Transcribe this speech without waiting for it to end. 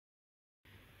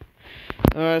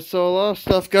Alright, so a lot of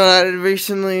stuff got added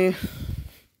recently,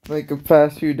 like the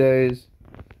past few days.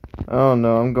 I don't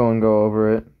know, I'm going to go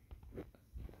over it.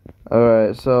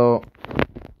 Alright, so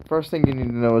first thing you need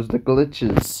to know is the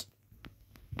glitches.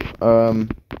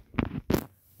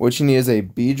 What you need is a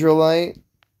Beedrillite,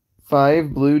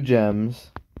 5 blue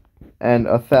gems, and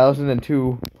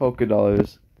 1,002 polka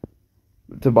dollars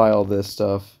to buy all this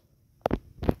stuff.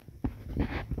 And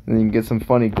you can get some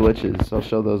funny glitches. I'll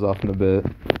show those off in a bit.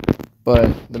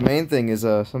 But the main thing is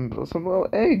some little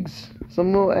eggs.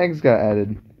 Some little eggs got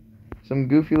added. Some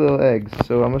goofy little eggs.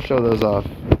 So I'm gonna show those off.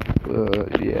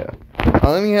 Yeah. I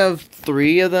only have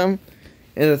 3 of them,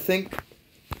 and I think,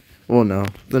 well, no,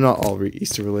 they're not all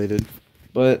Easter related,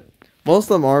 but most of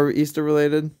them are Easter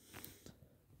related.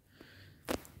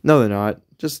 No, they're not.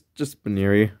 Just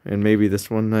Baneri, and maybe this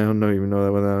one. I don't even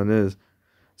know what that one is.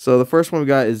 So the first one we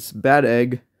got is Bad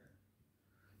Egg.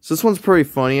 So this one's pretty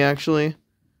funny, actually.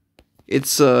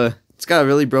 It's got a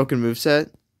really broken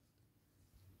moveset.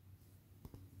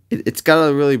 It's got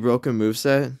a really broken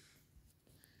moveset.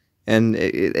 And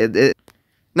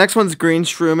next one's Green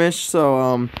Shroomish.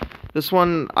 So this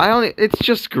one it's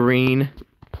just green.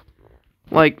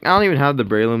 Like, I don't even have the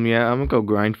Breloom yet. I'm gonna go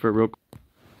grind for it real quick.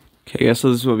 Okay, guys,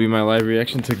 so this will be my live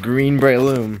reaction to Green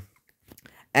Breloom.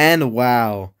 And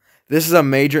wow, this is a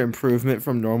major improvement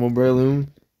from normal Breloom.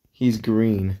 He's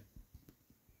green.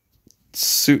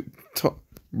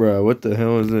 Bro, what the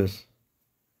hell is this?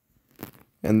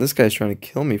 And this guy's trying to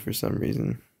kill me for some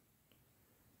reason.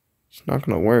 It's not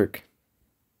gonna work.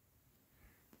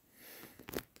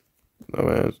 Oh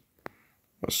man,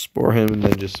 I'll spore him and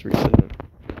then just reset it.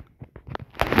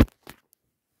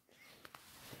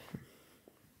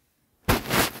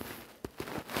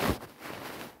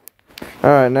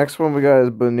 Alright, next one we got is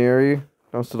Baneri.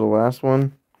 Goes to the last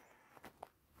one.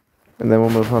 And then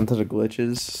we'll move on to the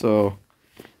glitches. So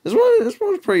this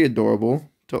one's pretty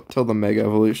adorable till the Mega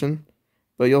Evolution.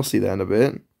 But you'll see that in a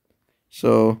bit.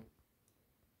 So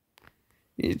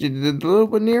the little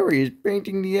Baneri is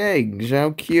painting the eggs. How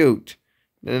cute.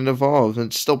 Then it evolves and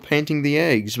it's still painting the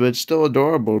eggs, but it's still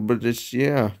adorable, but it's,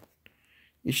 yeah.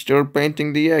 He's still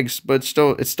painting the eggs, but it's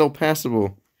still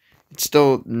passable. It's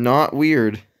still not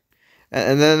weird.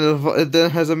 And then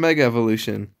it has a Mega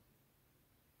Evolution.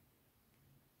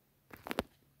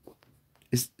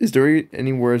 Is there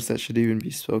any words that should even be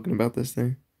spoken about this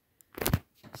thing?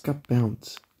 It's got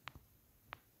bounce.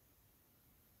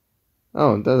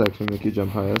 Oh, it does actually make you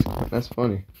jump high. That's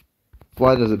funny.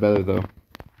 Fly does it better, though.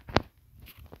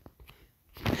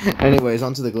 Anyways,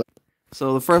 onto the glitch.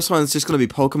 So the first one is just going to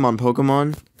be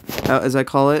Pokemon, as I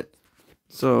call it.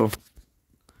 So,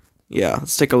 yeah,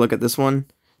 let's take a look at this one.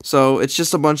 So, it's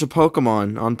just a bunch of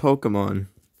Pokemon on Pokemon.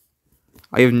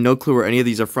 I have no clue where any of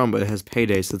these are from, but it has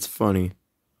Payday, so it's funny.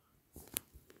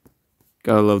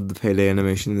 Gotta love the Payday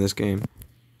animation in this game.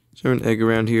 Is there an egg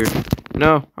around here?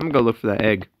 No, I'm gonna go look for that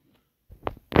egg.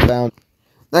 Found.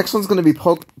 Next one's gonna be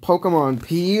Pokemon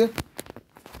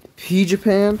P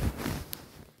Japan.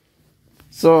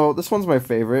 So, this one's my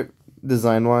favorite,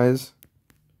 design-wise.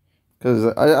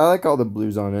 Because I like all the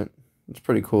blues on it. It's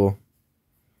pretty cool.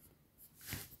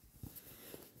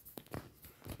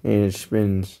 And it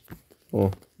spins.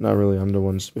 Well, not really. I'm the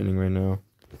one spinning right now.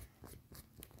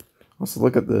 Also,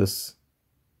 look at this.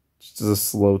 Just a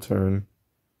slow turn.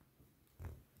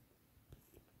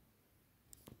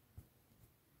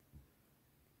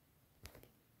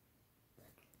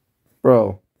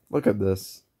 Bro, look at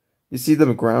this. You see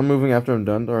the ground moving after I'm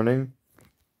done turning?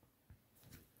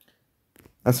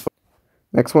 That's fun.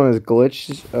 Next one is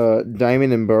Glitch,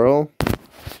 Diamond and Burl.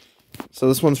 So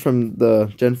this one's from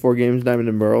the Gen 4 games, Diamond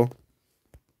and Burl.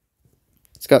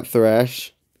 It's got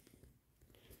Thrash.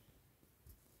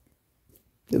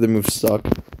 The other moves suck.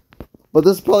 But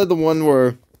this is probably the one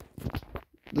where...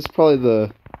 This is probably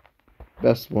the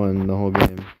best one in the whole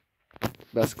game.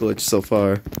 Best glitch so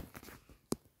far.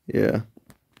 Yeah.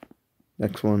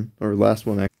 Next one. Or last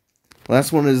one.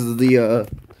 Last one is the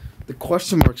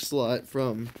question mark slot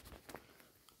from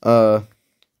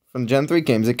Gen 3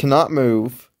 games. It cannot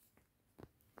move.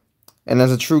 And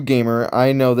as a true gamer,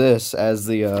 I know this as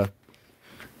the,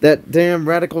 that damn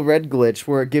Radical Red glitch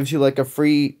where it gives you, like, a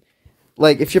free,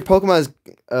 like, if your Pokemon is,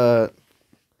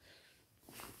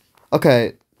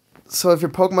 okay, so if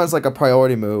your Pokemon is, like, a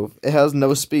priority move, it has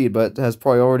no speed, but it has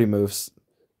priority moves.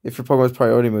 If your Pokemon has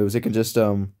priority moves, it can just,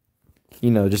 you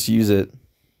know, just use it.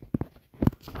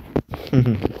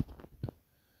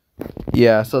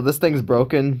 Yeah, so this thing's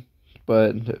broken,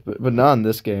 but not in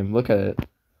this game. Look at it.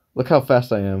 Look how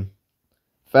fast I am.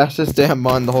 Fastest damn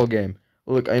mon in the whole game.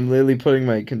 Look, I'm literally putting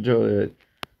my controller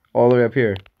all the way up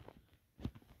here.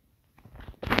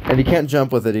 And you can't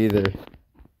jump with it either.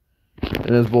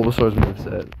 And his Bulbasaur's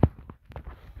moveset.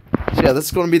 So yeah, this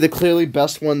is going to be the clearly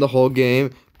best one the whole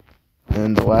game.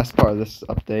 And the last part of this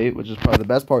update, which is probably the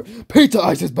best part. Pizza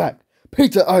Ice is back!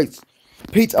 Pizza Ice!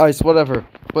 Pizza Ice, whatever.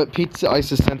 But Pizza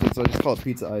Ice is scented, so I just call it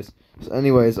Pizza Ice. So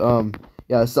anyways,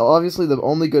 yeah, so obviously the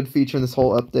only good feature in this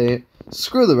whole update.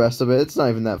 Screw the rest of it, it's not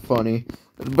even that funny.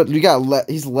 But we got,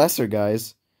 he's lesser,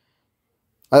 guys.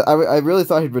 I really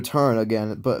thought he'd return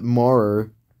again, but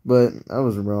more. But I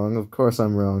was wrong. Of course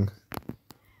I'm wrong.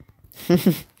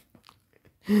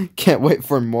 Can't wait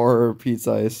for more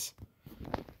Pizza Ice.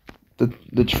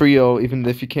 The trio, even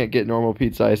if you can't get normal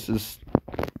Pizza Ice,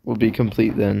 will be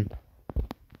complete then.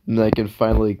 And I can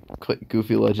finally quit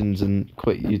Goofy Legends and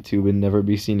quit YouTube and never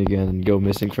be seen again and go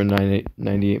missing for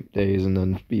 98 days and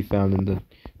then be found in the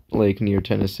lake near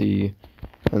Tennessee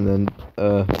and then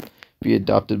be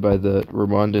adopted by the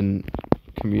Rwandan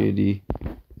community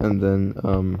and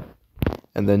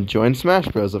then join Smash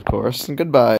Bros, of course. And goodbye.